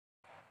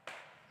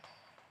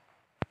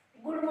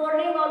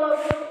Morning all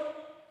of you.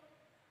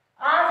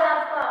 आज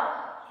आपका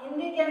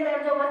हिंदी के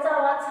अंदर जो बचा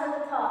हुआ छंद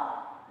था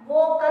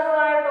वो कल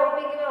वाले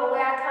टॉपिक में हो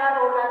गया था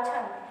रोला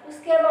छंद।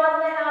 उसके बाद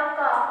में है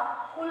आपका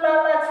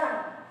उलाला छंद।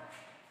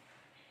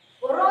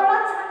 रोला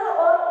छंद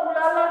और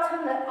उलाला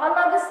छंद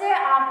अलग से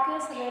आपके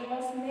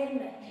सिलेबस में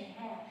नहीं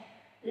है,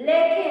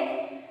 लेकिन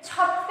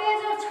छप्पे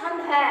जो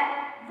छंद है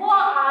वो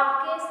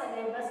आपके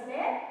सिलेबस में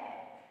है।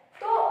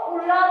 तो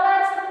उलाला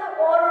छंद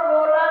और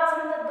रोला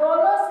छंद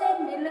दोनों से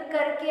मिल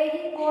करके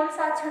ही कौन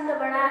सा छंद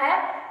बना है?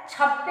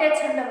 छप्पे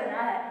छंद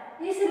बना है।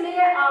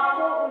 इसलिए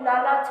आपको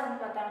उलाला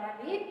छंद बताना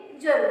भी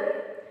जरूरी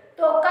है।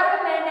 तो कल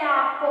मैंने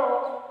आपको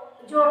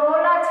जो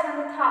रोला छंद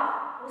था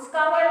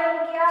उसका वर्णन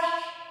किया,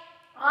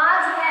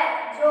 आज है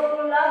जो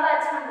उलाला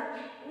छंद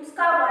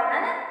उसका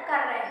वर्णन कर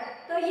रहे हैं।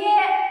 तो ये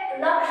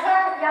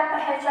लक्षण या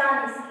पहचान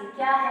इसकी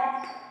क्या है?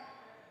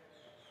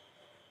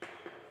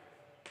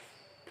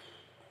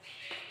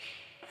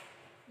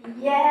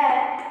 यह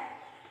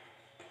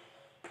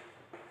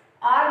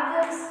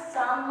अर्ध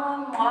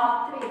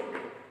सममात्रिक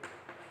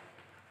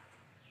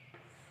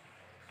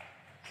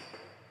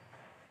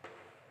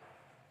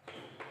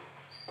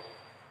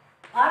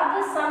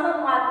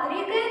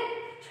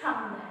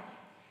छंद है।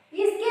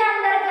 इसके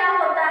अंदर क्या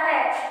होता है?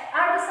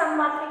 अर्ध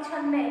सममात्रिक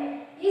छंद में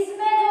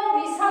इसमें जो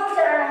विषम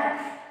चरण है,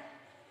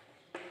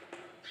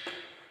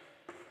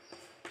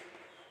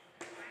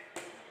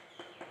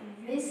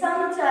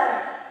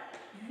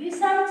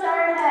 विषम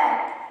चरण है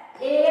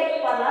 1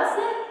 +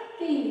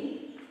 3।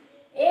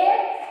 एक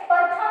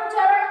प्रथम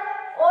चरण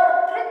और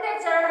तृतीय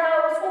चरण है,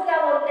 उसको क्या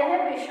बोलते हैं?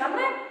 विषम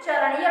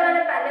चरण। ये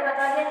मैंने पहले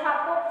बता दिया था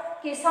आपको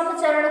कि सम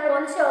चरण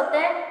कौन से होते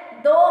हैं।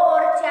 2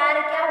 और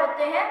 4 क्या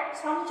होते हैं?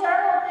 सम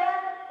चरण होते हैं,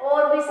 और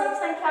विषम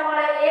संख्या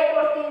वाले 1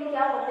 और 3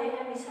 क्या होते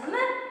हैं? विषम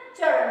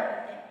चरण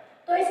होते हैं।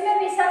 तो इसमें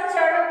विषम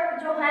चरण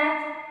जो है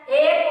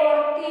 1 और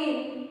 3,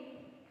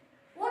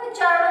 उन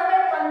चरणों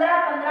में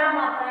 15-15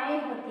 मात्राएं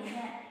होती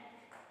हैं।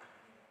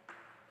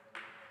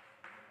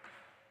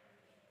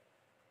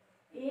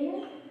 इन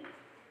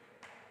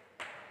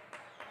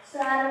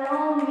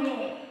चरणों में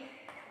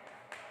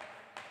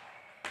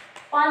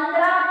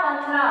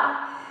 15-15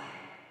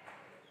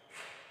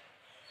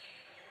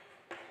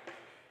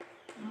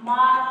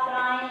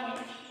 मात्राएं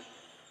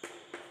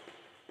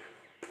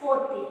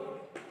होती है।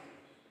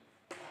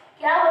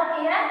 क्या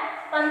होती है?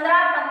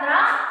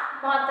 15-15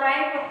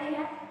 मात्राएं होती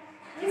है।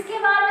 इसके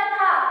बाद में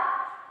था,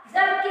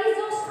 जबकि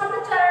जो सम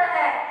चरण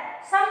है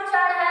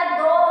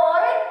 2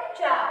 और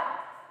 4।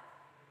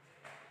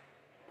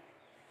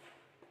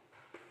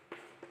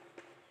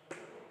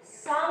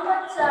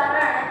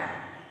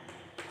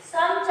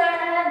 सम चरण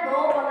है 2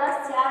 +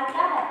 4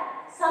 क्या है?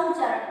 सम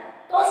चरण।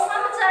 तो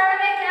सम चरण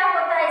में क्या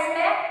होता है?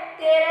 इसमें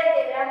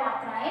 13-13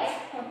 मात्राएं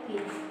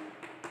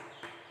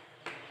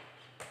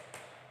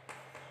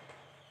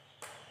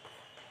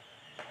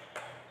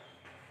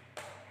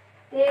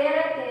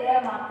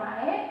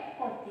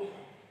होती है।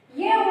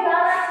 ये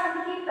उलाला छंद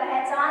की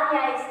पहचान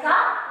या इसका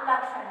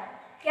लक्षण है।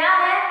 क्या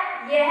है?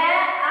 यह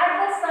अर्ध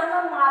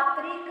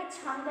सममात्रिक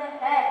छंद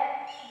है।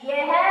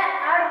 यह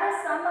अर्ध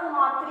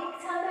सममात्रिक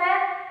छंद है।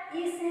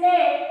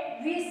 इसमें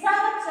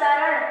विषम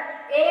चरण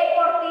 1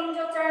 और 3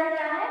 जो चरण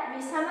क्या है?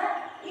 विषम है।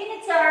 इन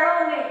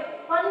चरणों में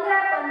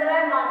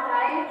 15-15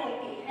 मात्राएं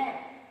होती हैं।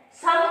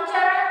 सम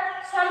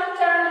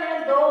चरण है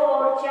 2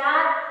 और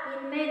 4,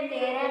 इनमें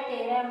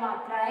 13-13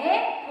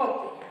 मात्राएं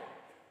होती हैं।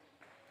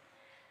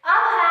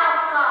 अब है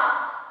आपका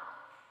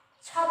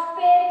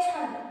छप्पे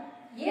छंद।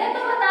 ये तो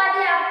बता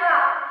दिया आपका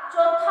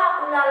चौथा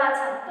उलाला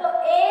छंद। तो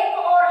एक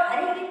और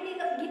हरी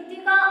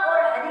गीतिका और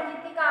हरी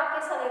गीतिका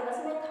आपके सिलेबस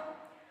में था।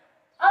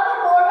 अब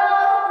रोला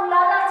और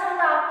उलाला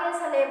छंद आपके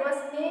सिलेबस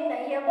में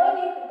नहीं है। कोई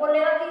भी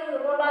बोलेगा कि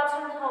रोला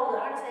छंद का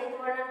उदाहरण सहित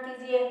वर्णन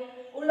कीजिए,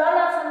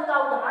 उलाला छंद का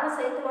उदाहरण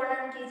सहित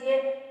वर्णन कीजिए।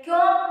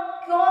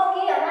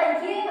 क्योंकि है ना,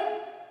 ये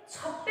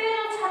छप्पे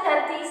जो छंद है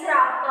तीसरा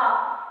आपका,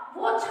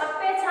 वो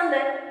छप्पे छंद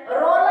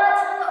रोला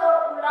छंद और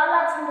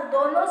उलाला छंद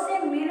दोनों से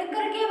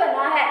मिलकर के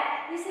बना है।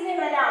 इसलिए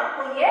मैंने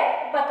आपको ये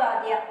बता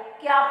दिया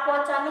कि आपको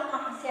अचानक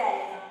कहां से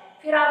आएगा।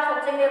 फिर आप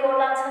सोचेंगे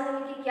रोला छंद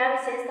की क्या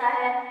विशेषता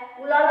है,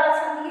 उलाला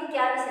छंद की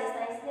क्या विशेषता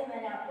है, इसलिए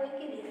मैंने आपको एक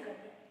क्लियर कर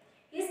दिया।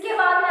 इसके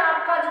बाद में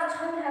आपका जो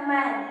छंद है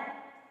मैन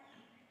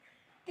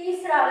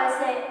तीसरा,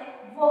 वैसे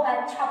वो है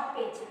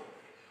छप्पे छंद।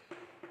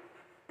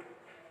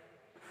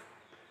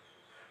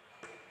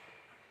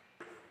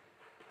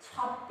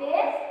 छप्पे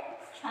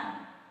छंद,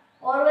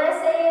 और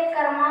वैसे ये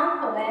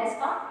क्रमांक हो गया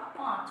इसका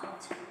 5वां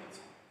छप्पे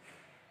छंद।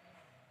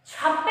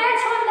 छप्पे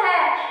छंद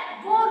है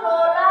वो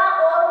रोला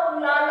और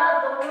उलाला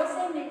दोनों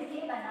से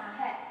मिलकर बना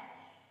है।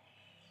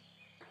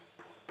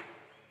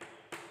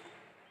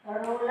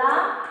 रोला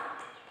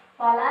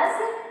प्लस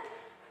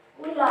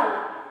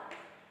उलाला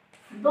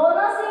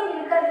दोनों से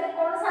मिलकर के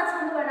कौन सा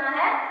छंद बना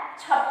है?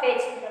 छप्पे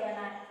छंद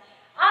बना है।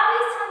 अब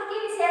इस छंद की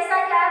विशेषता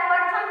क्या है?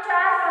 प्रथम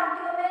 4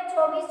 पंक्तियों में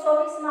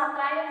 24-24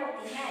 मात्राएं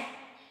होती हैं।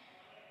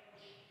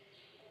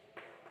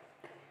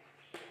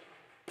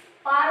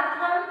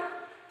 प्रथम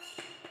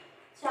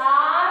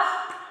 4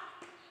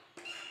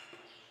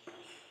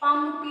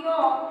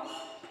 पंक्तियों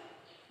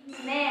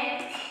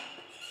में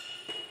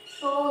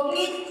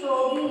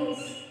 24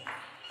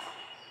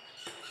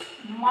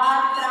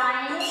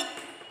 मात्राएं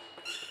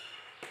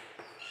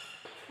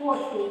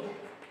होती है।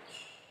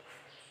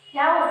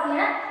 क्या होती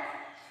है?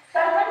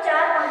 प्रथम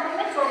 4 पंक्तियों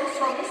में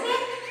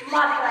 24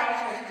 मात्राएं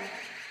होती है।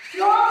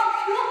 क्यों?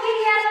 क्योंकि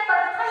यह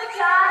प्रथम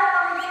 4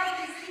 पंक्तियां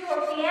किसकी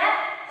होती है?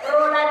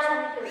 रोला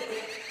छंद की होती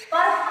है।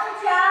 प्रथम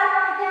 4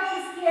 पंक्तियां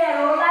किसकी है?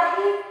 रोला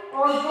की,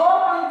 और 2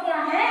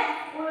 पंक्तियां हैं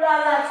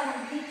उलाला छंद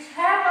की।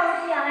 6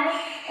 पंक्तियां हैं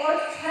और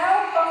 6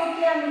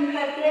 पंक्तियां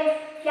मिलकर के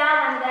क्या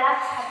बन गया?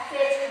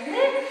 छठे छंद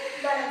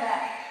बन गया।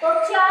 तो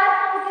 4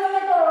 पंक्तियों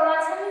में तो रोला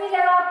छंद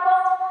मिलेगा आपको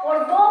और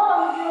 2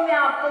 पंक्तियों में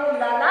आपको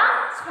उलाला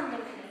छंद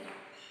मिलेगा।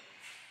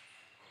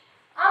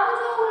 अब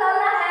जो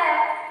उलाला है,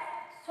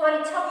 सॉरी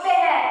छप्पे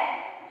है,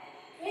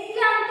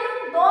 इसकी अंतिम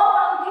 2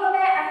 पंक्तियों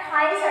में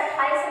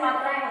 28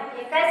 मात्राएं होती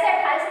है। कैसे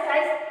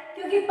 28?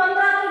 क्योंकि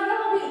 15 तो ये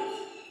होगी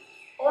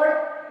और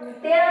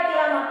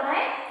 13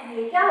 मात्राएं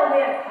ये क्या हो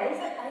गई? 28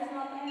 मात्राएं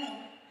होंगी।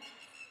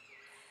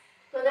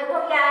 तो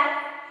देखो क्या है,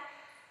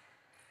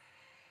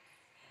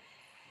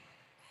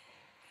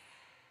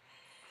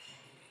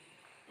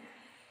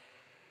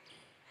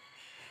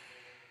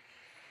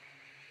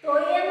 तो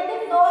ये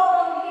अंतिम 2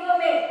 पंक्तियों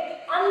में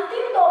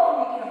अंतिम 2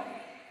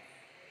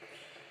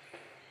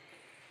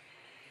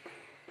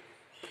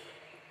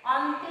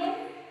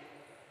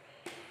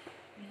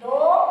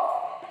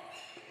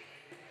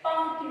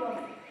 पंक्तियों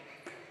में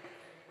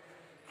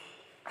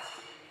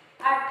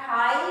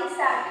 28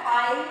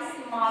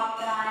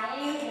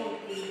 मात्राएं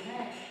होती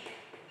हैं।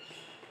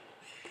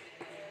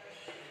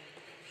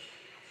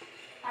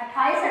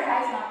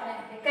 28 मात्राएं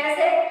होती हैं।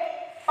 कैसे?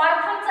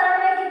 प्रथम चरण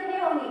में कितनी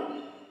होंगी?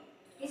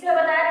 इसमें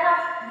बताया था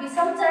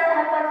विषम चरण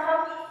है प्रथम,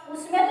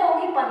 उसमें तो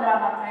होगी 15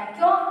 मात्राएं।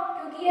 क्यों?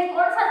 क्योंकि ये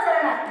कौन सा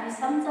चरण है?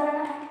 विषम चरण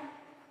है।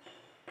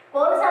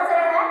 कौन सा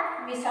चरण है?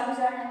 विषम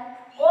चरण है।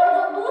 और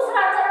जो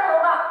दूसरा चरण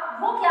होगा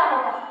वो क्या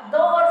होगा? 2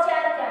 और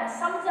 4 क्या है?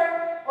 सम चरण।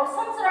 और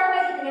सम चरण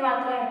में कितनी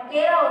मात्राएं?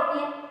 13 होती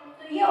है।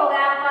 तो ये हो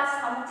गया आपका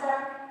सम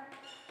चरण।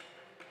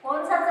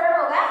 कौन सा चरण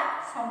होगा?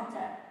 सम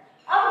चरण।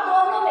 अब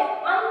दोनों में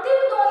अंतिम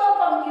दोनों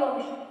पंक्तियों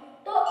में,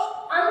 तो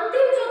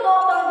अंतिम जो 2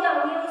 पंक्तियां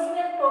होंगी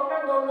उसमें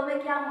टोटल दोनों में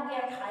क्या होंगी?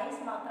 28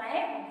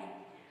 मात्राएं होंगी।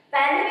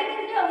 पहले में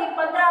कितनी होंगी?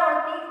 15 और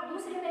 30।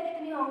 दूसरी में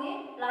कितनी होंगी?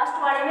 लास्ट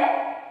वाले में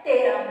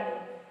 13 होंगी।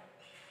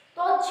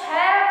 तो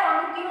 6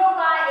 पंक्तियों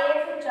का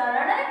एक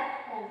चरण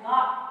होगा।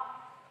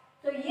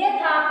 तो ये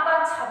था आपका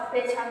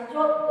छप्पे छंद,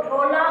 जो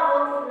रोला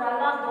और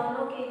उलाला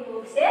दोनों के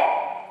योग से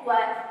हुआ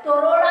है। तो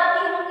रोला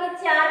की होंगी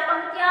 4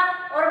 पंक्तियां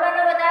और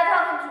मैंने बताया था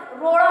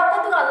रोला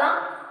कद वाला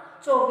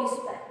 24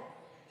 पर।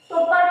 तो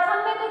प्रथम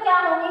में तो क्या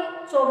होंगी?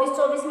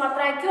 24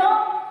 मात्राएं। क्यों?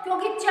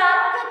 क्योंकि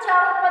चारों के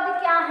चारों पद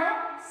क्या है?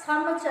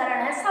 सम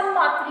चरण है,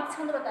 सममात्रिक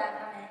छंद बताया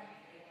था मैंने।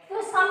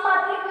 तो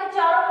सममात्रिक में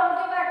चारों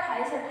पंक्तियों में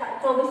 28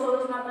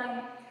 24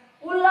 मात्राएं।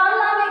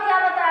 उलाला में क्या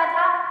बताया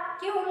था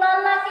कि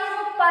उलाला के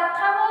जो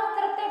प्रथम और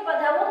तृतीय पद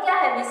है वो क्या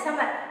है? विषम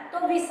है। तो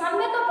विषम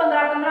में तो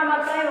 15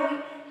 मात्राएं होगी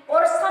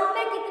और सम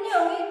में कितनी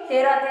होगी?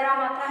 13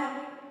 मात्राएं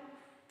होगी।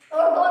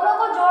 और दोनों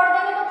को जोड़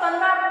देंगे तो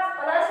 15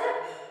 प्लस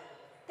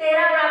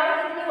 13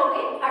 बराबर कितनी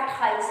होगी?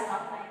 28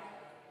 मात्राएं।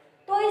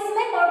 तो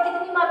इसमें और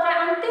कितनी मात्राएं?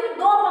 अंतिम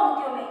 2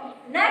 पंक्तियों में,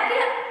 न कि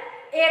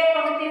एक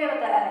पंक्ति में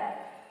बताया है।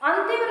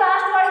 अंतिम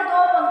लास्ट वाली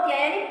 2 पंक्तियां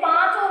यानी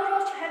 5 और जो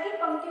 6 की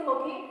पंक्ति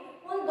होगी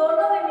उन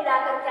दोनों में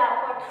मिलाकर के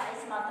आपको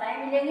 28 मात्राएं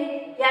मिलेंगी।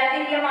 या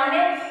फिर ये माने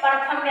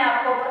प्रथम में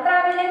आपको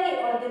 15 मिलेंगी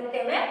और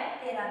द्वितीय में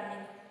 13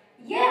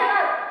 मिलेंगी। ये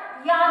है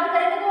याद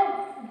करेंगे तो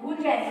भूल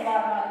जाएंगे बार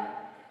बार।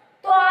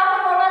 तो आप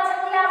रोला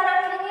छंद याद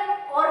रखेंगे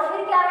और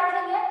फिर क्या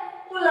रखेंगे?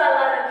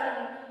 उलाला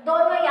रखेंगे।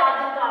 दोनों याद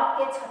है तो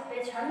आपके छप्पे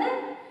छंद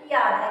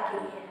याद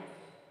रखेंगे।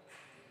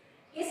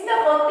 इसमें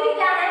होती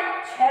क्या है?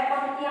 6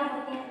 पंक्तियां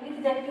होती हैं। लिख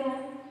देती हूँ,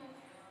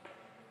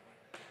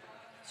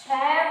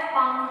 6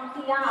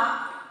 पंक्तियां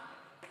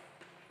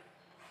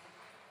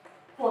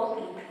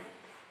होती है।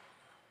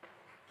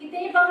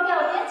 कितनी पंक्तियां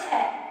होती है?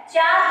 6।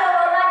 4 तो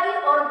रोला की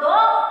और 2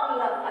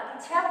 उलाला की।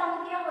 6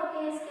 पंक्तियां होती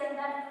हैं इसके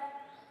अंदर।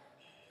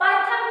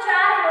 प्रथम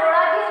 4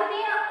 रोला की होती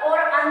है और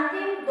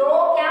अंतिम 2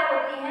 क्या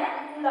होती हैं?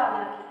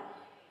 उलाला की।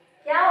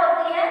 क्या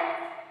होती है?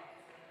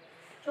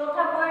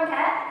 चौथा पॉइंट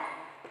है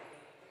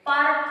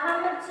प्रथम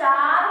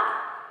 4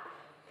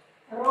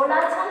 रोला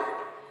छंद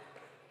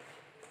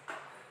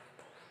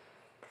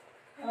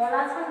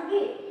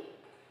की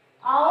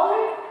और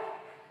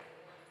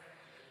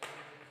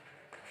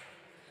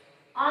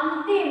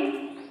अंतिम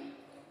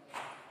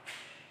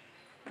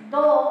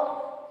 2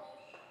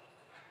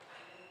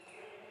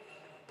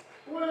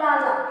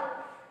 उलाला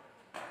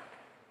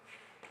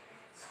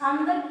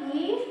छंद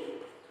की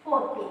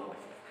होती।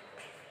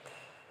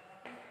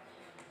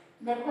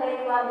 देखो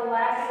एक बार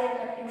दोबारा क्लियर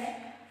करते हैं।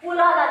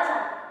 उलाला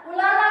छंद,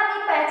 उलाला की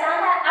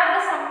पहचान है अर्ध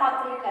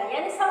सममात्रिक है,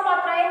 यानी सम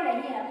मात्राएं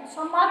नहीं है।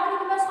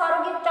 सममात्रिक में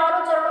सारों की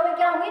चारों चरणों में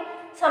क्या होंगी?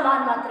 समान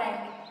मात्राएं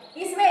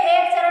होंगी। इसमें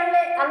एक चरण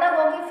में अलग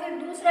होगी, फिर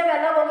दूसरे में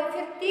अलग होगी,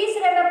 फिर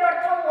तीसरे में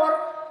प्रथम और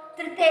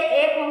तृतीय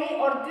एक होंगी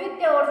और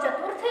द्वितीय और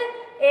चतुर्थ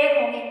एक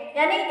होंगी।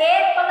 यानी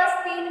 1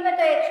 + 3 में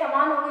तो एक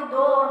समान होगी,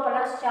 2 और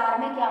प्लस 4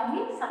 में क्या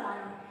होंगी, समान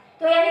होंगी।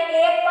 तो यानी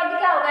एक पद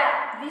क्या हो गया,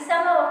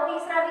 विषम और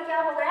तीसरा भी क्या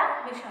हो गया,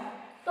 विषम।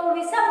 तो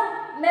विषम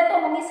में तो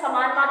होंगी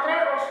समान मात्राएं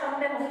और सम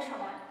में होंगी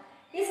समान।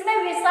 इसमें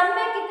विषम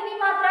में कितनी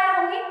मात्राएं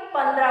होंगी,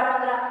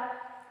 15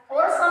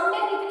 और सम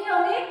में कितनी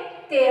होंगी,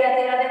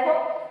 13। देखो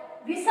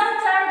विषम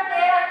चरण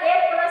 13,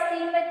 1 +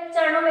 3 में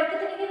चरणों में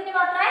कितनी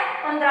मात्राएं,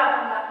 15।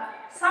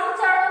 सम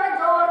चरणों में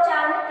 2 और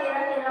 4 में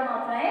 13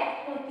 मात्राएं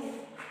होती है।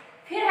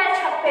 फिर है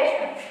छप्पे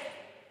छंद।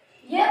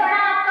 ये बड़ा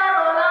आपका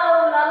रोला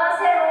और उलाला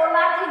से,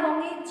 रोला की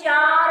होंगी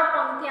 4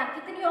 पंक्तियां,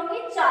 कितनी होंगी,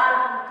 4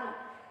 पंक्तियां।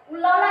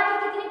 उलाला की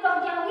कितनी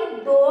पंक्तियां होंगी,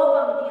 2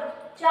 पंक्तियां।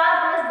 4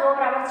 + 2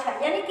 =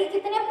 6, यानी कि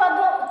कितने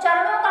पदों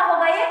चरणों का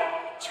होगा, ये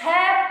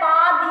 6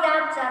 पाद या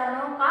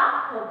चरणों का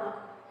होगा।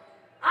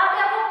 अब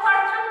देखो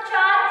प्रथम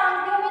 4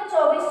 पंक्तियों में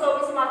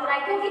 24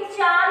 मात्राएं, क्योंकि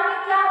 4 में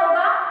क्या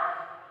होगा,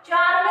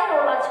 4 में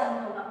रोला छंद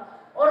होगा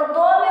और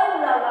 2 में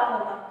उलाला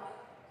होगा।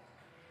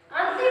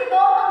 अंतिम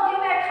 2 पंक्तियों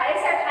में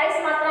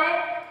 28 मात्राएं,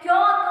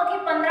 क्यों, क्योंकि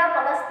 15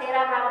 +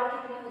 13 =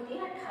 कितनी होती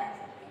है, 28।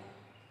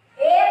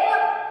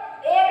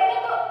 एक में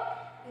तो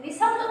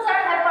विषम जो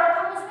चरण है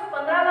प्रथम, उसमें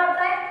 15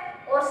 मात्राएं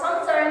और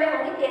सम चरण में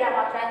होगी 13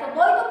 मात्राएं। तो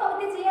 2 ही तो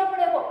पंक्ति चाहिए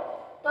अपने को,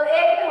 तो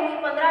एक में होगी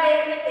 15,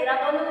 एक में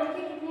 13, दोनों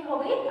मिलकर कितनी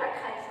होगी,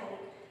 28 होगी।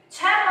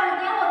 6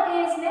 पंक्तियां होती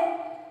है इसमें,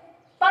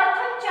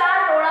 प्रथम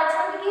 4 रोड़ा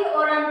छंद की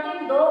और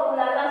अंतिम 2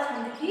 उलाला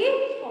छंद की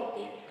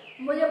होती है।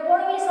 मुझे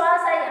पूर्ण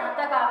विश्वास है यहाँ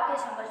तक आपके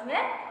समझ में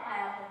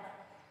आया होगा।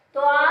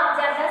 तो आप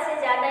ज्यादा से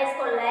ज्यादा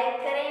इसको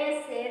लाइक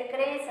करें, शेयर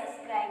करें,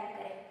 सब्सक्राइब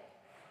करें,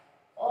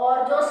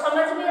 और जो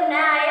समझ में न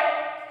आए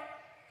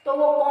तो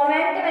वो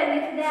कमेंट में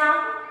लिख दें आप।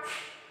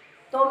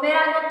 तो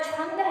मेरा जो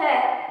छंद है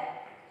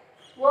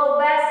वो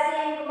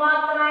बेसिक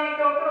मात्राएं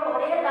टोटल हो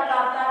रही है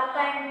लगातार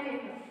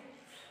कंटिन्यू,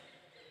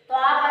 तो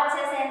आप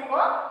अच्छे से इनको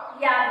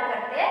याद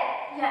करते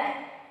जाएं।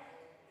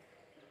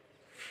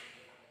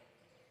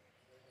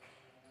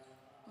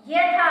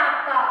 ये था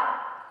आपका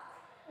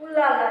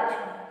उलाला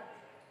छंद।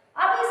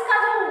 अब इसका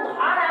जो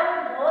उदाहरण है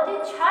वो बहुत ही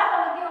 6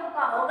 पंक्तियों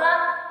का होगा,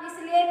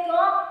 इसलिए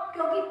क्यों,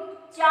 क्योंकि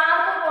 4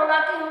 तो रोला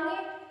की होंगी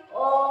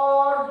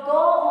और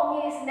 2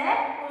 होंगी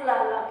इसमें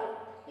उलाला की,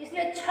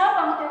 इसलिए 6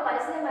 पंक्तियों का,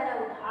 इसलिए मैंने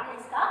उदाहरण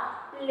इसका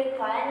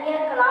लिखवाया नहीं है।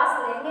 क्लास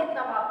लेंगे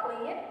तब आपको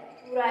ये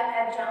पूरा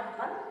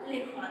एग्जाम्पल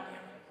लिखवा देंगे।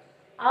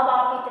 अब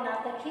आप इतना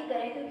तक ही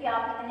करें, क्योंकि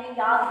आप इतने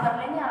याद कर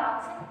लेंगे आराम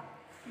से,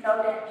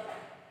 नो टेंशन।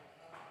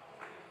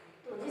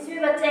 तो जिस भी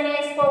बच्चे ने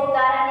इसको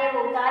उतारा नहीं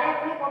वो उतारे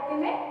अपनी कॉपी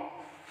में,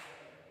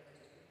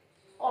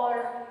 और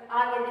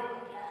आगे देखो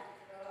क्या है।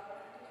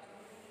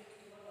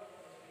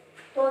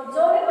 तो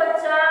जो भी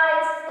बच्चा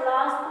इस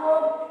क्लास को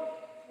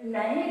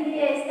नहीं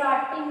लिए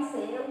स्टार्टिंग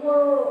से, वो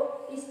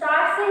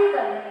स्टार्ट से ही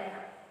कर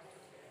लेना,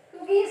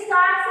 क्योंकि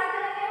स्टार्ट से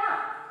करेंगे ना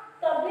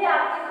तब भी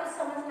आपको कुछ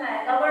समझ में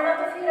आएगा, वरना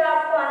तो फिर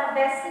आपको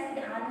बेसिक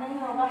ध्यान नहीं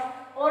होगा,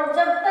 और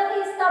जब तक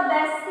इसका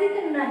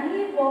बेसिक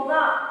नहीं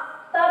होगा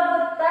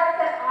तब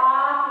तक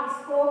आप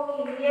इसको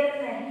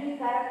क्लियर नहीं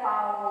कर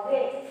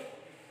पाओगे।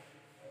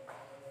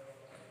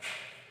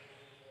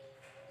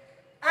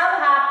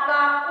 अब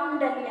आपका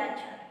कुंडलिया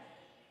छंद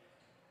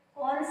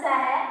कौन सा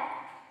है,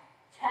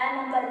 6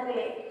 नंबर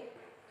पे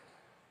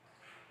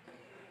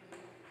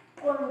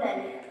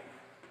कुंडलिया।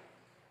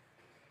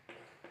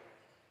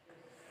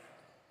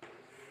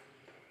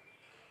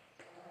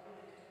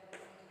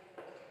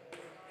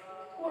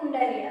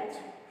 कुंडलिया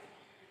छंद,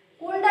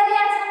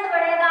 कुंडलिया छंद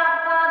बढ़ेगा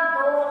आपका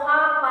दोहा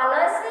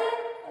प्लस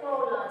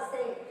रोला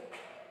से।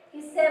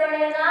 किससे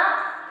बढ़ेगा,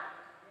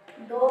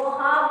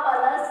 दोहा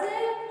प्लस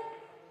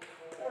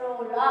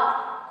रोला।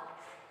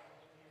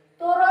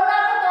 तो रोला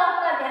का तो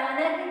आपका ध्यान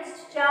है कि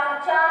 4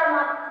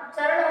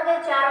 चरण होंगे,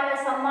 4 में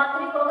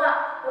सम्मात्रिक होगा,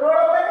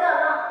 रोड़ों का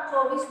जाना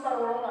 24 पर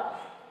होगा।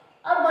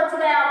 अब बच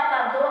गया आपका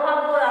दोहा,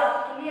 वो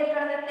आप क्लियर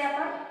कर देते हैं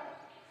अपन।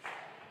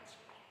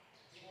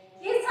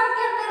 इस छंद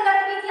के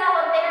अंतर्गत भी क्या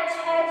होते हैं,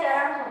 6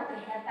 चरण होते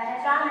हैं,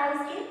 पहचान है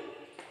इसकी।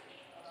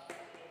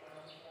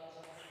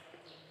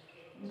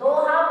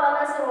 दोहा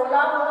प्लस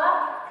रोला होगा,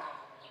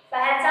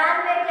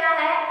 पहचान में क्या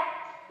है,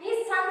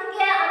 इस छंद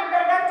के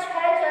अंतर्गत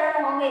 6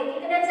 चरण होंगे।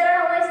 कितने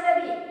चरण होंगे इसमें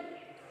भी,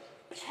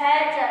 6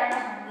 चरण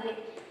होंगे।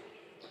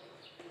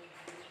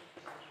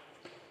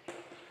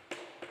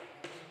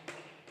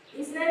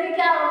 इसमें भी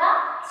क्या होगा,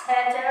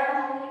 6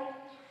 चरण होंगे।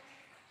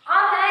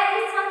 अब है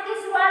इस छंद की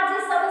शुरुआत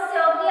जिस शब्द से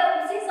होती है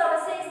उसी शब्द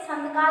से इस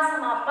छंद का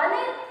समापन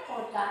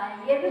होता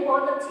है, ये भी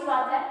बहुत अच्छी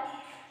बात है।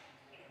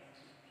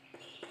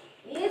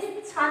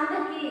 इस छंद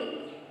की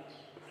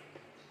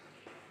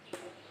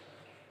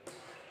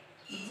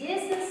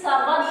जिस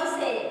शब्द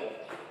से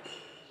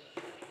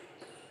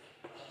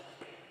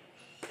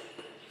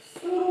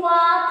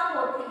शुरुआत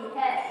होती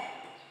है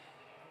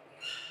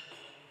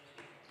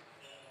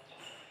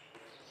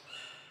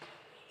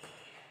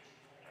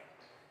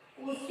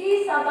उसी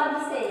शब्द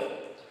से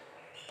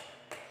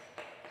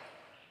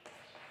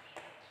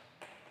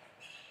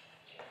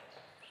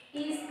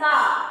इसका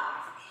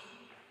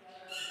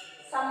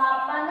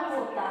समापन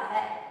होता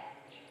है।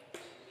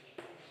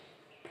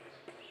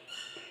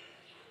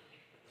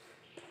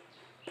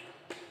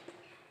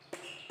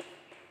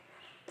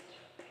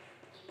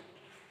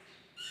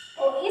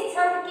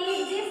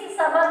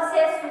 शब्द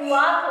से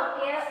शुरुआत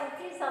होती है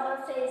उसी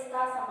शब्द से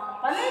इसका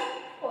समापन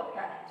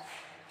होता है।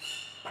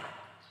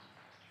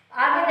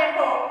 आगे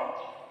देखो,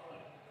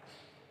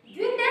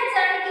 द्वितीय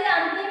चरण की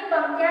अंतिम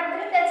पंक्तियां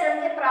तृतीय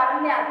चरण के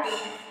प्रारंभ में आती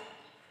हैं।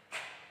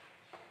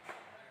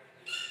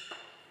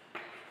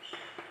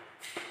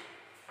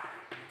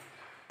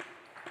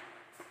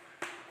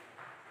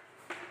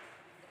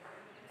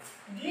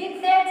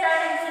 द्वितीय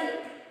चरण की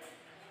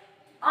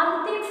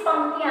अंतिम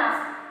पंक्तियां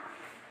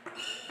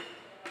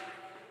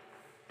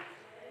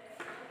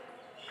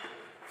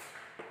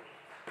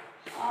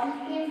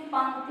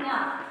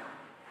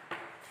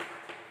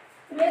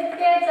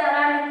तृतीय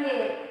चरण के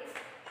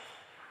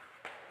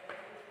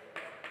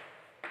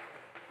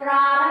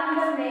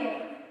प्रारंभ में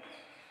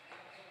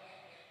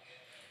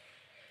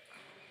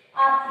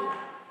आती है।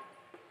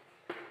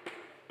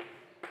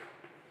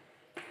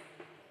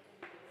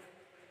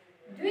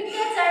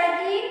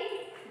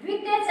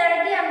 द्वितीय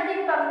चरण की अंतिम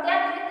पंक्तियां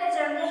तृतीय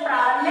चरण के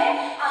प्रारंभ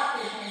में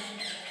आती हैं।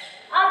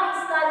 अब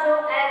इसका जो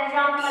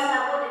एग्जाम्पल है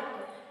वो देखो,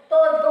 तो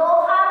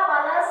दोहा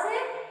प्लस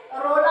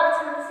रोला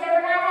छंद से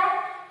बना है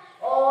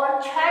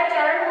और 6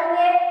 चरण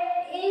होंगे।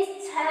 इस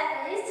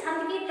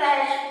छंद की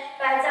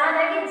पहचान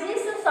है कि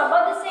जिस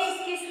शब्द से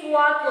इसकी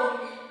शुरुआत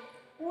होगी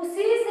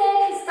उसी से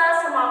इसका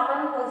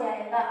समापन हो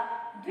जाएगा।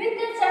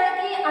 द्वितीय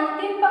चरण की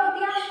अंतिम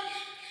पंक्तियां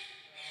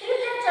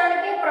तृतीय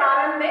चरण के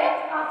प्रारंभ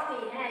में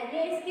आती हैं,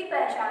 ये इसकी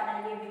पहचान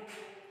है। ये भी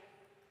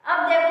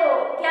अब देखो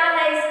क्या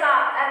है इसका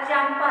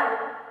एग्जाम्पल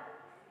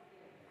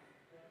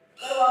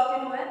करवाती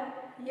हूँ मैं,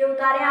 ये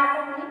उतारे आप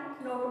अपनी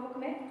नोटबुक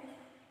में।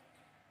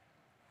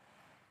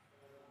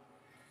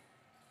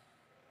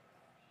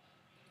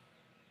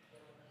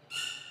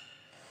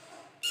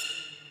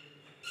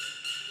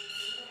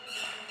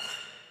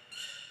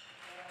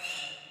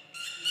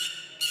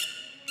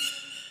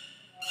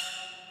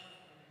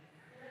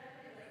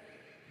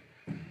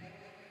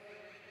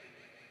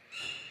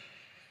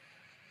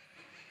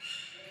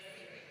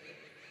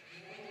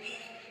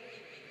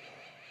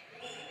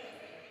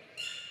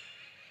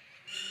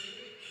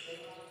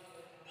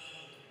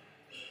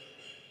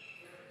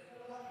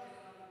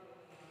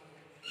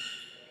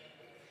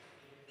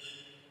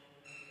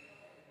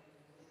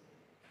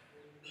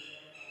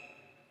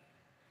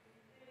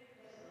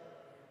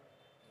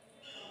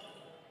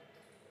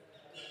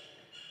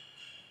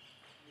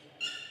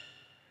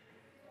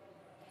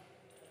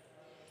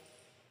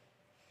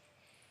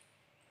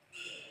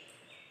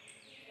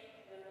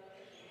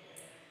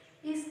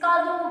 इसका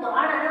जो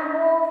उदाहरण है ना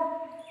वो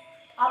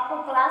आपको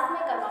क्लास में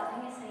करवा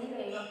देंगे, सही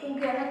रहेगा,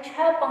 क्योंकि है ना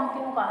 6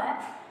 पंक्तियों का है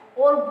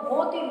और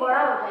बहुत ही बड़ा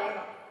हो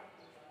जाएगा।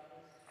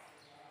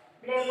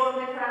 ब्लैक बोर्ड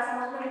में थोड़ा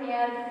समझ में नहीं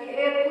आया क्योंकि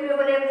एक पूरे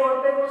ब्लैक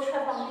बोर्ड पे वो 6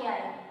 पंक्तियां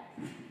आएंगी।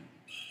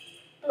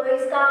 तो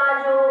इसका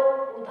जो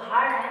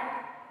उदाहरण है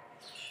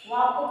वो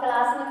आपको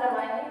क्लास में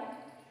करवाएंगे।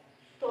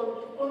 तो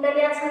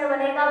कुंडलिया छंद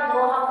बनेगा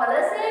दोहा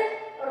प्लस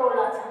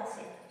रोला छंद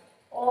से,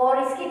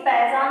 और इसकी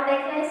पहचान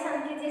देख लें, इस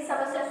छंद की जिस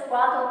शब्द से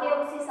शुरुआत होती है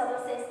उसी शब्द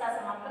से इसका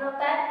समापन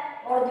होता है।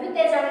 और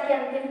द्वितीय चरण की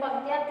अंतिम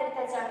पंक्तियां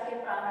तृतीय चरण के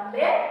प्रारंभ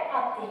में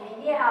आती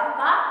है। ये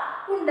आपका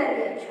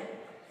कुंडलीय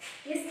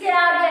छंद। इसके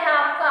आगे है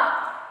आपका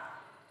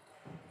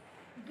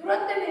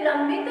द्रुत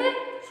विलंबित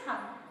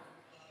छंद।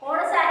 कौन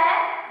सा है?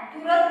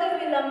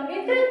 द्रुत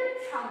विलंबित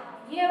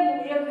छंद। ये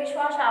मुझे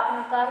विश्वास आपने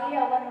उतार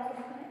लिया होगा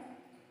नोटबुक में,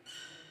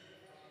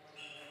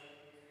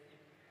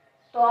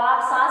 तो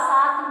आप साथ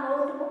साथ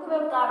नोटबुक में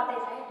उतारते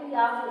जाए तो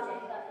याद हो जाएगा,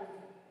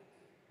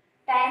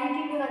 टाइम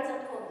की भी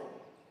बचत होगी।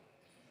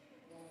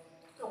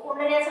 तो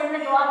कुंडलीय छंद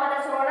में दोहा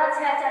प्लस रोला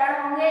 6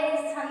 चरण होंगे।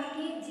 इस छंद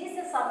की जिस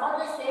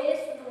शब्द से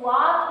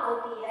शुरुआत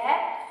होती है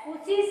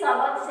उसी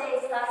शब्द से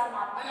इसका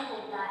समापन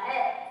होता है।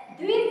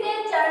 द्वितीय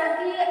चरण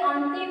की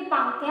अंतिम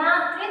पंक्तियां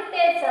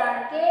तृतीय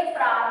चरण के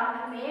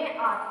प्रारंभ में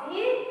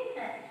आती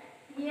हैं।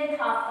 ये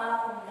था आपका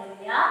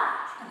कुंडलीय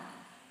छंद।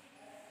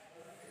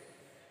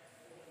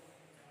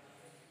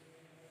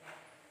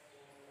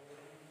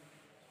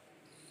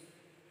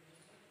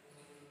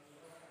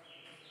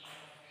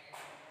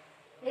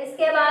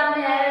 इसके बाद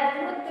में है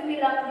द्रुत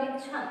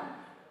विलंबित छंद।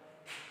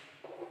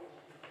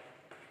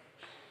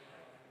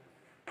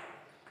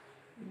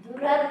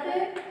 द्रुत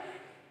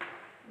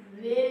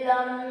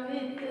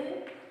विलंबित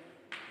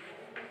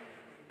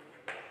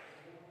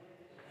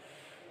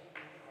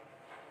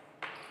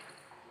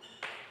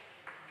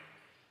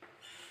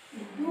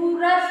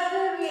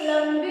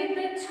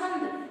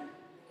छंद।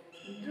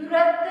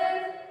 द्रुत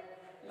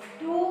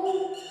दू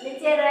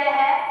नीचे रहे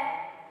है,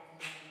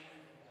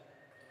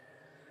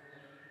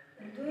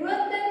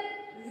 द्रुत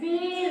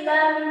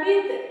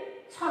विलंबित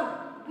छंद।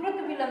 द्रुत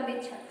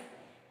विलंबित छंद,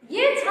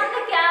 ये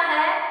छंद क्या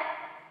है?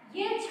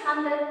 ये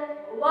छंद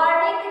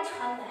वर्णिक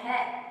छंद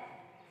है।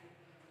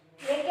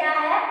 ये क्या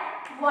है?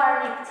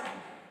 वर्णिक छंद।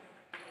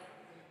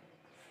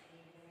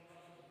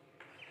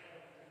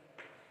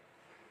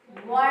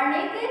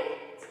 वर्णिक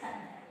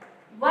छंद।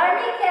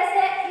 वर्णिक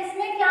कैसे?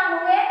 इसमें क्या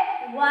हुए?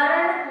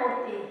 वर्ण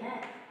होते हैं।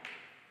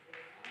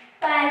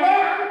 पहले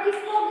हम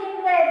किसको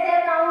गिन रहे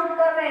थे, काउंट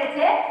कर रहे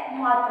थे?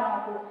 मात्राओं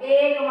को,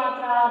 1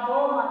 मात्रा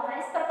 2 मात्रा,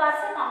 इस प्रकार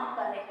से काउंट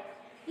कर रहे हैं।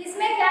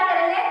 इसमें क्या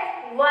करेंगे?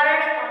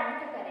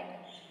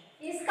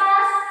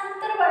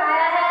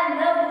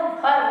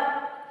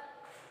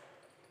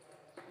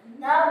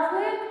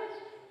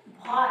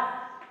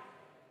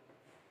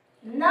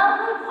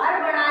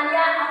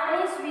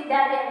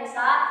 विद्या के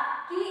अनुसार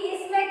कि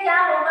इसमें क्या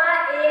होगा,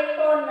 एक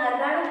तो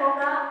नगण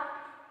होगा,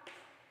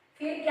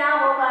 फिर क्या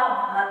होगा,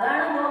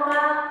 भगण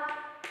होगा,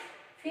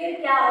 फिर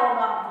क्या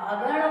होगा,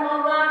 भगण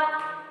होगा,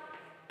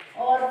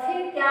 और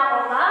फिर क्या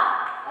होगा,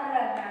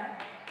 रगण।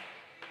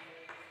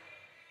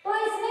 तो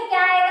इसमें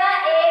क्या आएगा,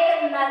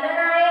 एक नगण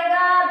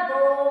आएगा, दो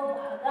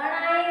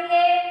भगण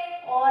आएंगे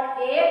और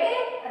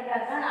एक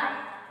रगण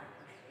आएगा।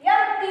 या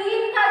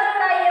तीन का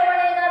जोड़ा ये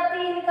बनेगा,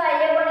 तीन का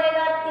ये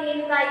बनेगा,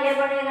 तीन का ये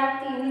बनेगा,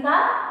 तीन का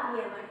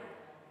ये बनेगा।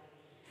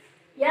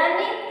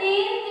 यानी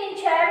 3 3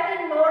 6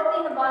 3 9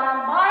 3 12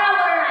 12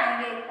 वर्ण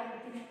आएंगे एक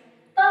पंक्ति में।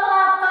 तब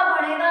आपका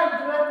बनेगा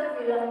द्रुत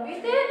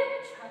विलंबित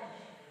छंद।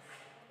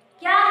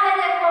 क्या है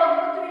देखो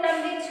द्रुत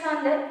विलंबित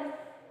छंद।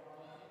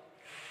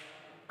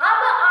 अब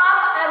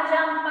आप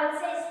एग्जाम्पल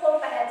से इसको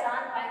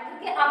पहचान पाए,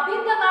 क्योंकि अभी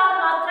तक आप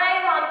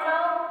मात्राओं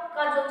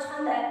का जो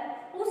छंद है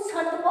उस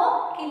छंद को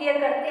क्लियर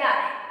करते आ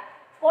रहे हैं।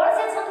 कौन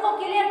से छंद को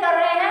क्लियर कर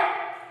रहे हैं,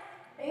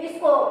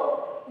 इसको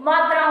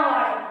मात्राओं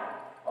वाले,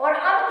 और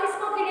अब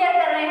किसको क्लियर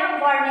कर रहे हैं,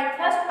 वर्णिक।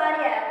 फर्स्ट बार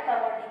है आपका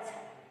वर्णिक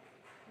छंद।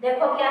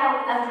 देखो क्या है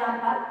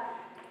एग्जाम्पल,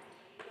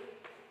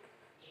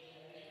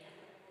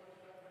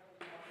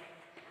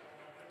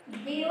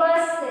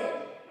 दिवस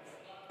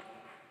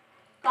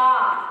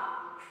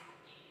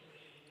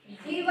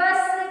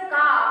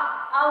का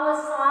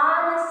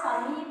अवसान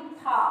समीप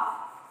था।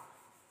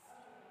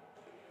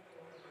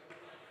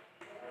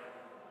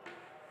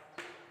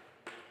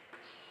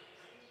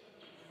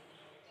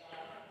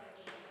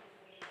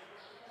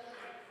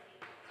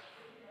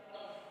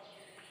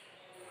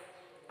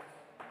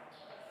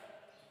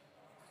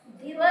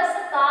 दिवस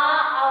का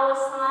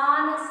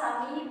अवसान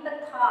समीप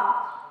था,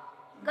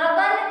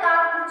 गगन का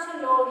कुछ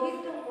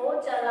लोहित हो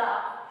चला।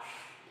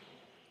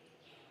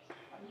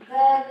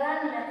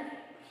 गगन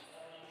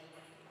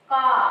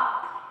का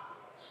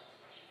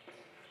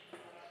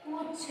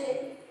कुछ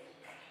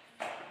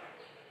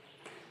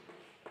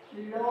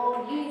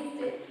लोहित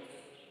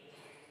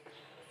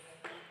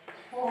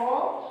हो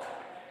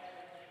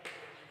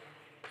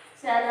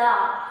चला।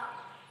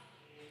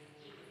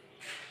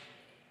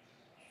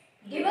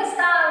 दिवस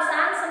का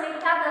अवसान समीप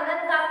था, गगन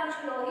का कुछ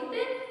लोहित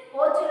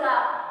हो चला।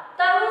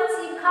 तरु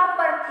शिखा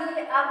पर थी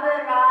अब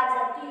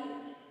राजती।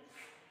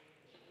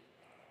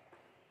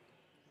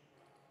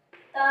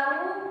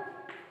 तरु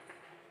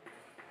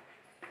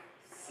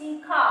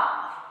शिखा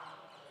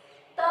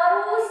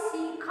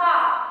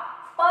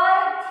पर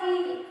थी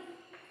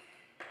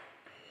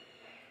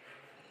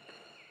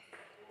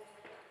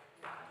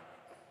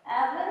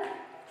अब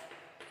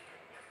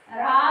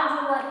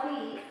राजवती।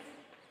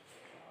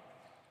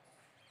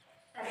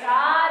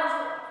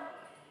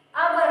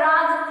 अब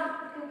राजती,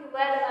 क्योंकि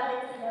वह लगा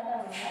देते ज्यादा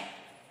होगा,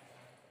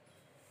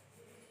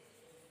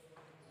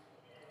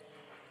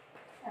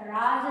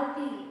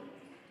 राजती।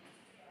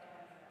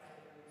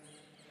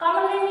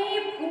 कमलिनी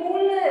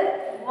फूल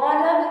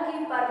वल्लभ की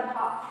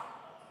प्रभा।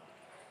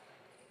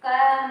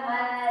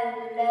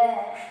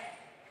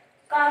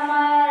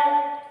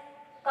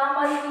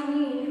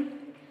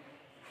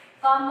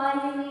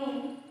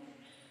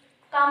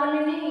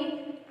 कमलिनी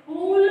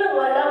फूल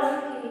वल्लभ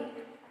की।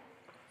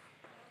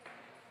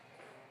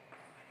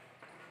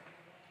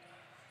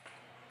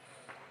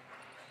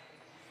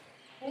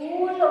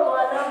 फूल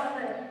वल्लभ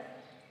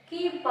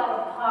की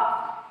प्रभा।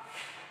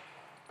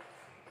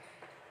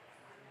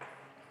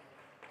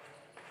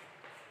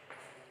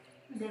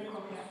 देखो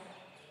क्या,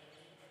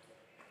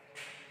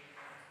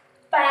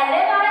 पहले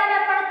वाले में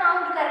अपन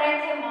काउंट कर रहे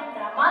थे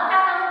मात्रा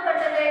काउंट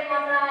करते थे, एक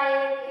मात्रा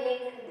 1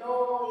 1 2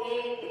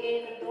 1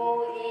 1 2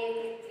 1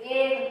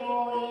 1 2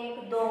 1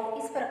 2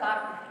 इस प्रकार।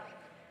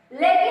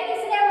 लेकिन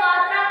इसने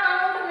मात्रा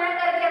काउंट न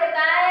करके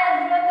बताया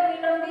द्रुत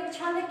विलंबित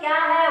छंद क्या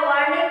है,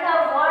 वर्णिक का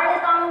वर्ण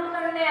काउंट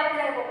करने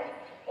अपने को,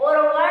 और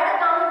वर्ण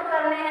काउंट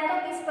करने हैं तो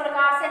किस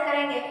प्रकार से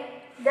करेंगे।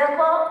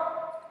 देखो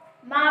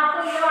मैं आपको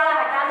ये वाला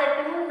हटा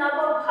देती हूँ, नभ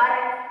भर,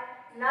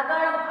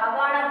 नगण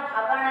भगण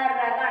भगण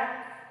रगण,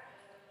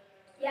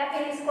 या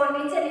फिर इसको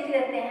नीचे लिख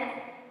देते हैं,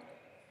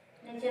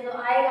 नीचे तो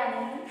आएगा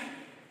नहीं,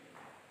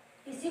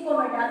 इसी को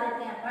मिटा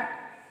देते हैं अपन।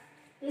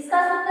 इसका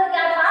सूत्र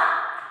क्या था,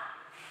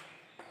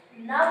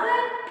 नभ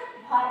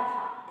भर था,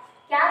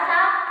 क्या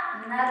था,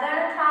 नगण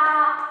था,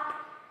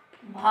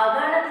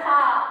 भगण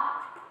था,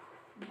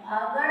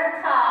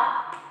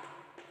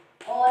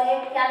 और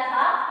एक क्या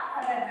था,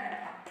 रगण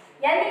था।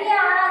 यानी ये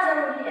आना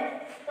जरूरी है।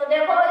 तो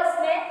देखो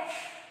इसमें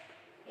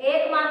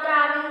एक मात्रा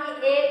आ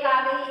गई, एक आ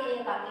गई,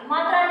 एक आ गई।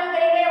 मात्रा नहीं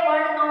करेंगे,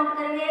 वर्ण काउंट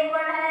करेंगे। एक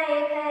वर्ण है,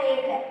 एक है,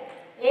 एक है,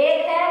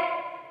 एक है,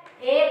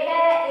 एक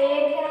है,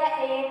 एक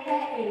है, एक है, एक है,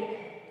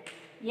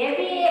 ये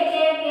भी एक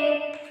एक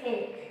एक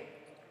एक।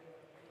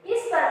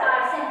 इस प्रकार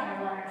से है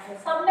वर्ण, तो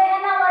सब में है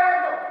ना वर्ण,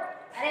 तो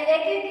अरे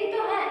एक एक ही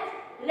तो है।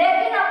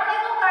 लेकिन अपने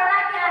को करना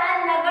क्या है,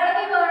 नगण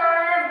भी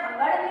बनाना है,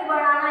 भगण भी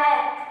बनाना है।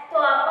 तो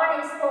अपन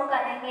इसको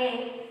करेंगे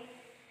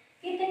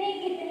कितनी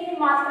कितनी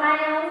मात्राएं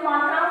हैं, उन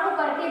मात्राओं को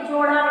करके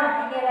जोड़ा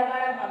बनाएंगे,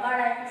 रगड़ भगड़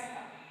है इसका।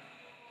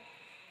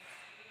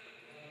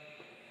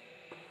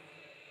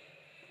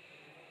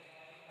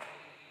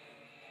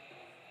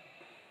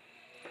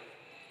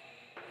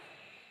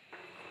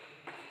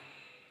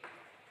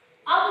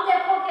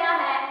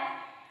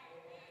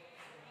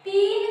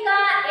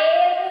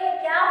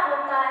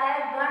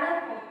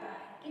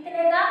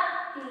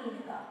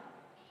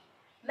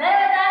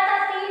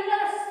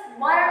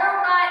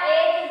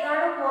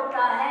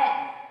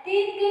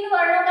 तीन तीन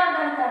वर्णों का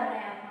गण कर रहे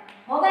हैं अपन।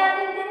 हो गया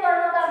तीन तीन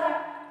वर्णों का गण।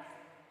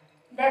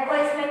 देखो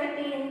इसमें भी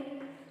तीन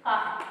का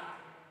है।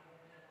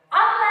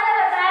 अब मैंने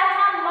बताया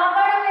था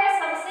मगध में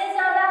सबसे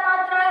ज्यादा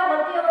मात्राएं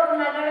होती है और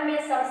नगण में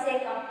सबसे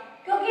कम,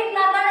 क्योंकि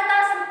नगण का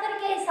सूत्र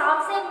के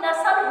हिसाब से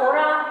नस्ल हो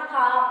रहा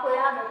था, आपको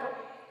याद हो तो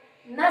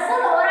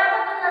नस्ल हो रहा था,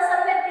 तो नस्ल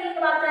में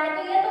तीन मात्राएं,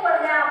 तो ये तो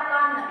बढ़ गया आपका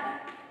नगण।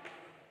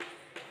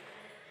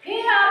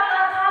 फिर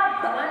आपका था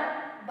भगण।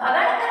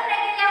 भगण करने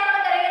के लिए अपन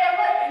करेंगे,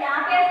 देखो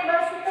यहाँ पे एक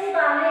बार सूत्र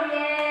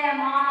डालेंगे,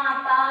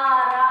 माता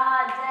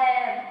राज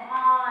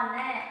भान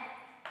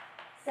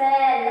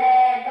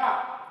सेलेगा।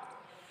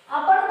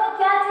 अपन को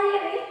क्या चाहिए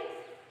भाई,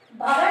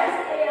 भगण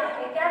चाहिए। यहाँ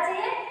पे क्या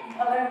चाहिए,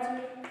 भगण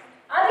चाहिए।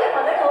 अब ये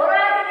भगण हो रहा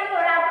है कि नहीं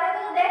हो रहा है अपन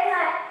को देखना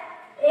है।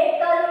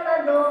 एक का, दो का,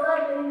 दो का,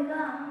 तीन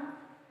का,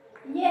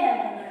 ये है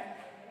भगण।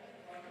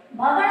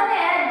 भगण में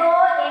है 2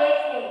 1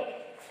 1,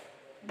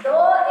 2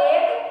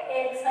 1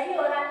 1, सही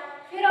हो रहा है।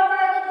 फिर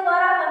अपने को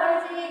दोबारा भगण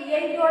चाहिए,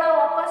 यही जोड़ा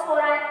वापस हो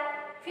रहा है।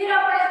 फिर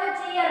अपने को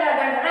चाहिए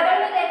रगड़। रगड़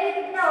में देखिए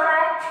कितना हो रहा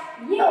है,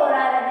 ये हो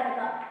रहा है रगड़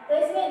का। तो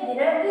इसमें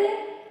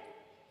दीर्घ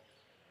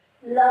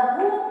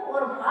लघु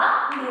और भा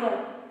दीर्घ,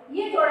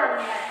 ये जोड़ा बन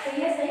रहा है,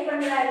 तो ये सही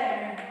बन रहा है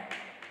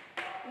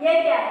रगड़।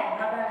 ये क्या है,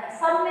 भगण है।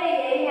 सब में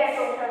यही है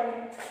टोटल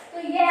में। तो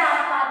ये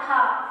आपका था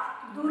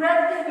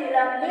दूरस्थ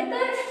विलंबित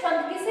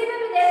छंद। किसी में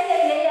भी देखिए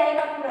यही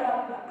आएगा पूरा का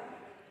पूरा।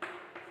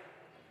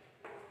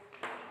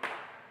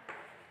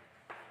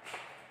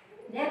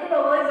 देख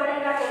लो वही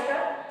बनेगा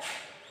टोटल।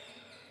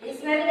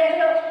 इसमें भी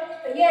देख लो,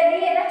 तो ये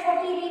री है ना,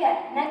 छोटी री है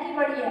न कि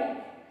बड़ी है।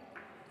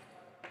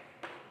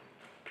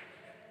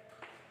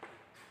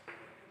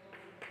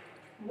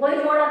 वही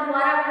जोड़ा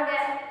दोबारा बन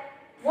गया,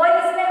 वही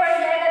इसमें बढ़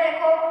जाएगा।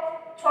 देखो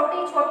छोटी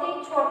छोटी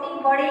छोटी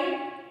बड़ी,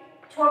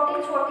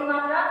 छोटी छोटी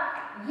मात्रा,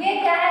 ये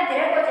क्या है,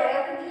 दीर्घ हो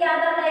जाएगा, क्योंकि याद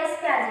आ रहा है इस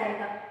पे आ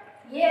जाएगा।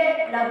 ये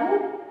लघु,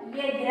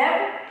 ये दीर्घ,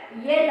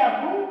 ये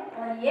लघु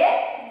और ये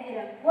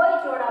दीर्घ, वही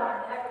जोड़ा बन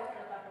गया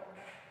टोटल का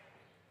टोटल।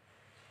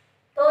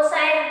 तो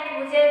शायद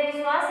मुझे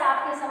विश्वास है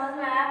आपके समझ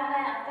में आया होगा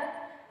यहाँ तक।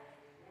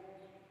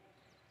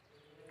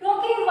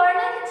 क्योंकि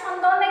वर्णित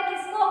छंदों में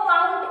किसको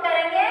काउंट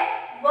करेंगे,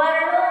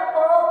 वर्णों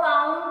को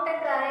काउंट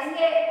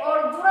करेंगे। और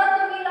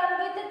दूरस्थ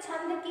विलंबित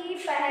छंद की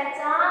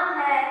पहचान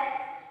है,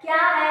 क्या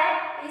है,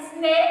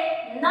 इसमें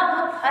नभ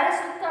भर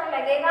सूत्र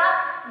लगेगा,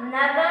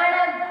 नगण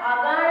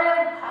भगण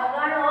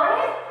भगण और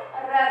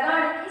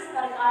रगण, इस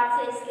प्रकार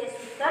से इसके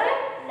सूत्र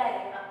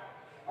लगेगा।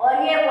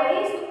 और ये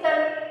वही सूत्र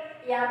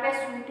यहाँ पे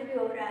सूट भी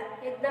हो रहा है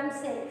एकदम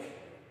से,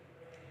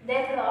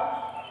 देख लो।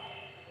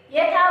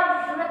 ये था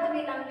दूरस्थ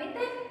विलंबित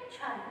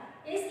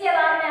छंद। इसके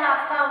बाद में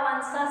आपका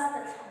वंशस्थ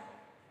छंद।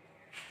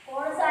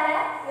 कौन सा है,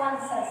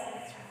 वंशस्थ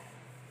छंद।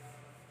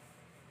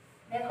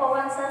 देखो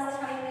वंशस्थ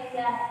छंद में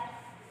क्या है,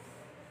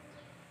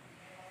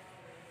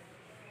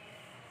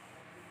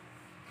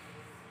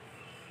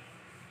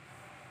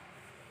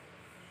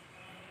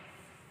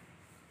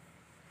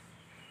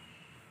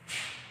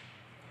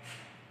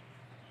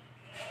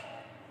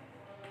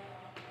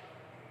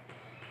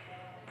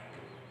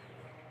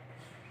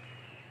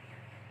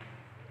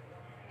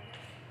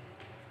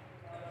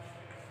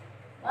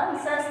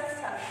 वंशस्थ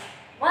छंद।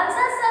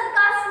 वंशस्थ छंद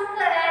का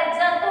सूत्र है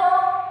जतो,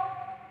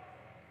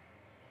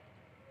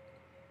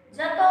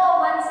 जतो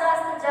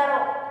वंशस्थ जरो,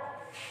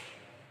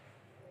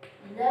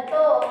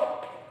 जतो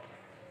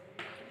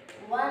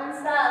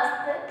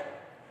वंशस्थ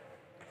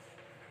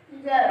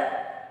जरो।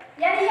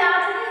 यानी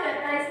याद नहीं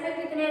रहता इसमें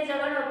कितने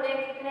जगन होते हैं,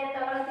 कितने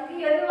तगड़,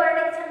 क्योंकि ये भी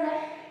वर्णिक छंद है।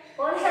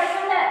 कौन सा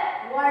छंद है,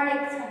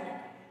 वर्णिक छंद है।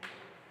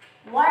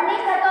 वर्णिक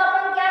है तो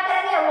अपन क्या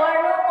करेंगे,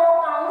 वर्णों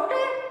को काउंट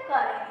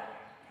करेंगे।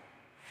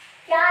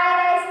 क्या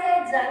आएगा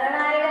इसमें, जगन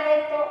आएगा,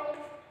 एक तो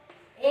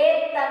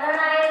एक तगन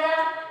आएगा,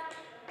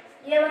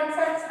 ये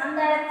वंशस्थ छंद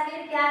है।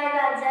 फिर क्या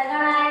आएगा,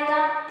 जगन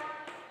आएगा,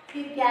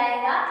 फिर क्या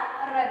आएगा,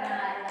 रगन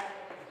आएगा।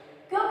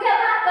 क्योंकि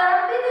अपना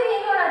कर्म भी तो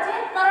यही होना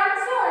चाहिए, कर्म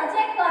से होना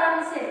चाहिए,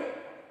 कर्म से,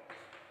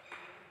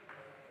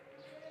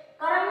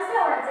 कर्म से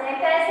होना चाहिए।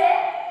 कैसे,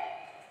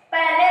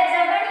 पहले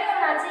जगन ही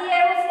होना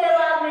चाहिए, उसके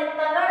बाद में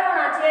तगन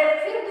होना चाहिए,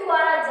 फिर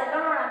दोबारा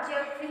जगन होना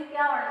चाहिए, फिर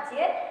क्या होना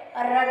चाहिए,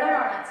 रगन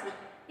होना चाहिए।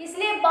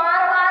 इसलिए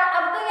बार बार,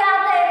 अब तो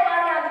याद है, एक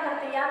बार याद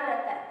करते याद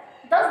रहता है,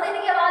 10 दिन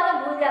के बाद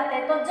में भूल जाते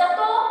हैं। तो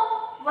जतो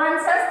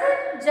वंशस्थ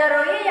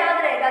जरो, ये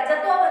याद रहेगा,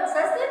 जतो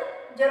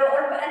वंशस्थ जरो।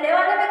 और पहले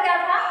वाले में क्या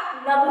था,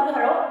 लघु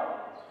धरो,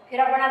 फिर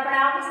अपना अपने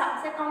आप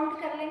हिसाब से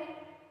काउंट कर लेंगे।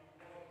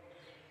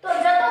 तो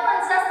जतो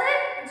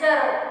वंशस्थ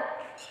जरो,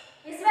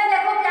 इसमें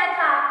देखो क्या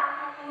था,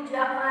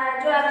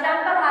 जो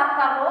एग्जाम्पल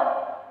आपका वो,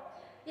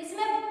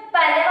 इसमें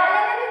पहले वाले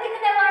में भी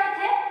कितने वर्ण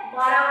थे,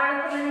 12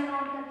 वर्ण थे, मैंने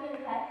काउंट करके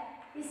लिखा है।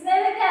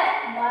 इसमें भी क्या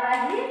है, 12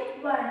 ही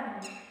वर्ण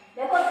हैं।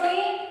 देखो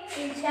 3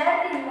 3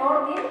 6 3 9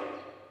 3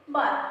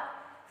 12,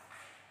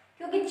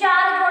 क्योंकि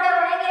 4 जोड़े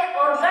बनेंगे।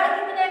 और गण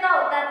कितने का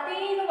होता है,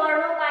 3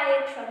 वर्णों का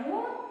एक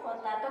समूह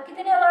होता है। तो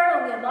कितने वर्ण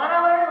होंगे, 12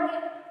 वर्ण होंगे।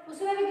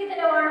 उसमें भी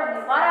कितने वर्ण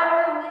होंगे, 12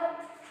 वर्ण होंगे।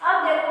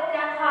 अब देखो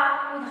क्या था,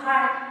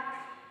 उदाहरण,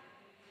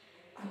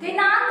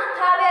 दिनांत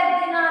था वे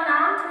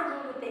दिनानांत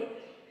डूबते,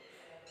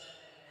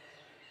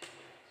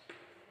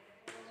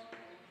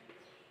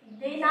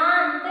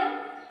 दिनांत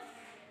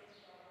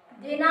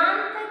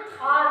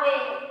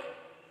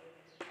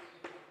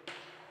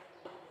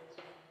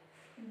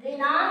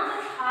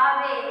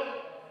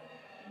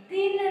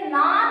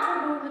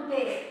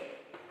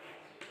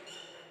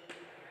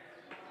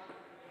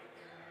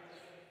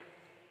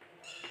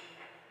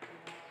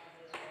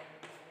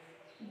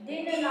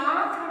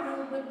दीननाथ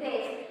डूबते।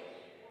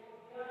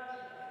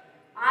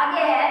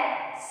 आगे है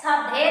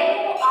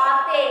सधेनु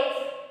आते।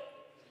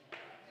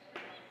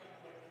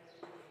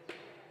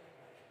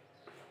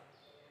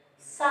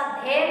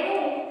 सधेनु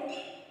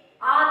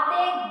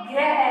आते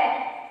ग्रह।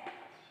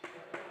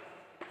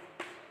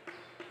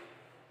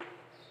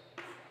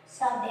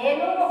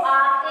 सधेनु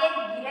आते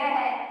ग्रह।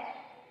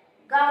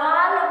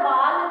 गवाल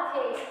बाल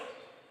थे।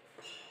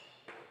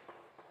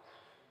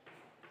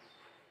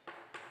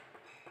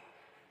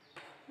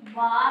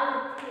 बाल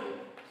थे।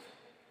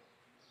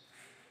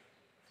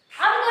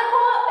 अब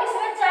देखो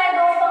इसमें चाहे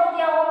दो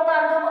पंक्तियां हो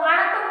उतार दो,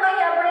 आना तो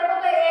वही अपने को,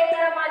 तो एक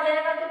क्रम आ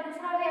जाएगा तो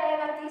दूसरा भी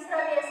आएगा, तीसरा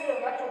भी ऐसे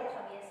होगा, चौथा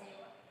भी ऐसे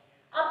होगा।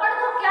 अपन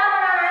को क्या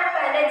बनाना है,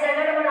 पहले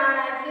जगन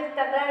बनाना है, फिर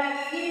तगन,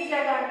 फिर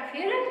जगन,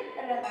 फिर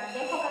रगन।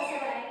 देखो कैसे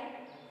बनाएंगे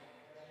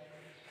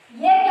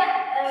ये क्या।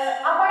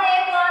 अपन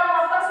एक बार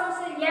वापस उस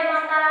ये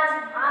माता राज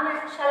भान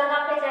शलगा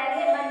पे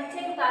जाएंगे, मैं नीचे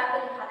उतार के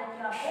दिखा देती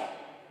हूँ आपको।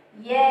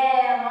 ये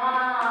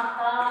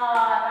माता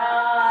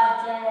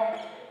राज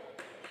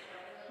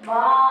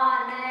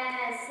भान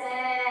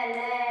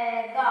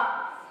शलगा।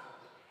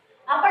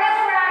 अपने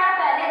को बनाना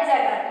पहले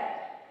जगन।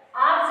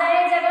 आप जाए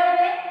जगन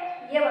में,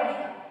 ये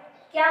बनेगा,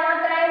 क्या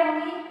मात्राएं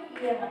होंगी,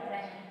 ये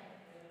मात्राएं।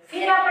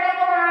 फिर अपने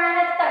को बनाना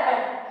है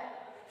तगड़।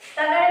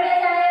 तगड़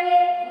में जाएंगे,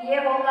 ये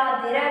होगा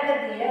दीर्घ,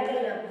 दीर्घ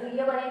लघु,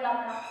 ये बनेगा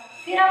अपना।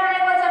 फिर अपने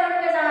को जगन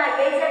में जाना है,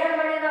 यही जगन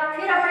बनेगा।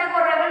 फिर अपने को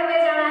रगड़ में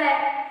जाना है,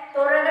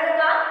 तो रगड़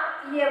का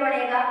ये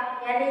बनेगा,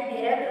 यानी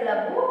दीर्घ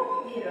लघु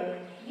दीर्घ,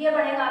 ये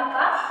बनेगा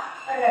आपका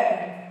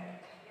रगड़,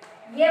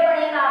 ये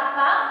बनेगा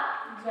आपका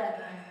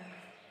जगन।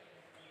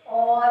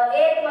 और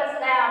एक बच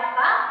गया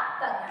आपका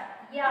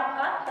तगड़, ये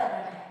आपका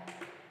तगड़ है।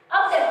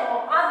 अब देखो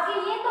आपकी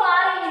ये तो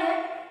आ रही है,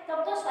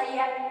 तब तो सही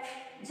है।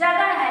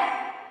 जगन है,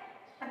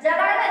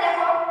 जगन में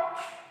देखो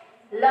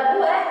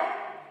लघु है,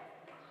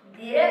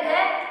 दीर्घ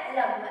है,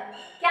 लघु है।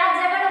 क्या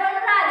जगन बन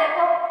रहा है,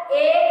 देखो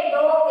 1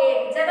 2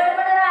 1 जगन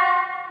बन रहा है,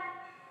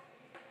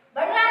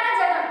 बन रहा है ना,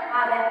 जगन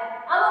आ गया।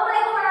 अब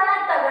अपने को बनाना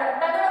है तगड़।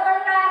 तगड़ बन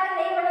रहा है कि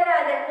नहीं बन रहा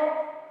है, देखो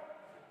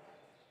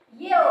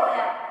ये हो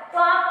गया। तो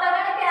आप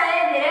तगड़ पे आए,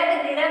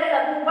 दीर्घ, दीर्घ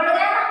लघु बन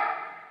गया ना।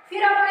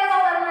 फिर अपने को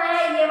करना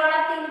है ये वाला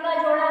 3 का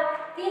जोड़ा।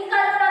 3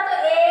 का जोड़ा तो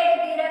 1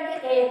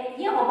 दीर्घ 1,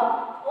 ये होगा।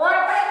 और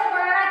अपने को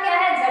बनाना क्या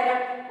है, जगन,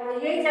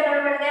 और यही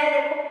जगन बन गया।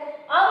 देखो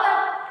अब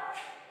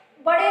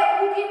बड़े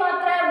ऊ की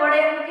मात्रा है, बड़े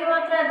ऊ की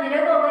मात्रा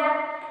दीर्घ हो गया।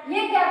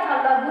 ये क्या था,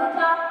 लघु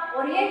था,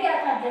 और ये क्या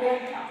था,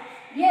 दीर्घ था।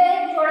 ये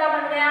एक जोड़ा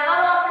बन गया।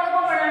 अब अपने को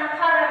बनाना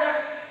था रगड़।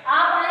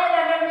 आप आए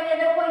रगड़ में, ये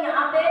देखो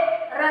यहाँ पे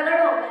रगड़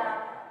हो गया।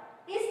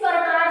 इस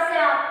प्रकार से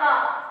आपका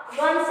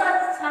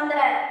वंशज छंद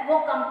है वो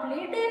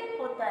कंप्लीट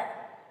होता है।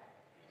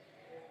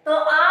 तो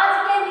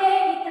आज के लिए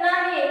इतना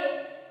ही,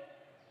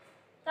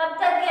 तब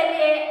तक के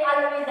लिए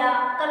अलविदा।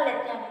 कर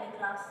लेते हैं अगली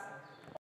क्लास।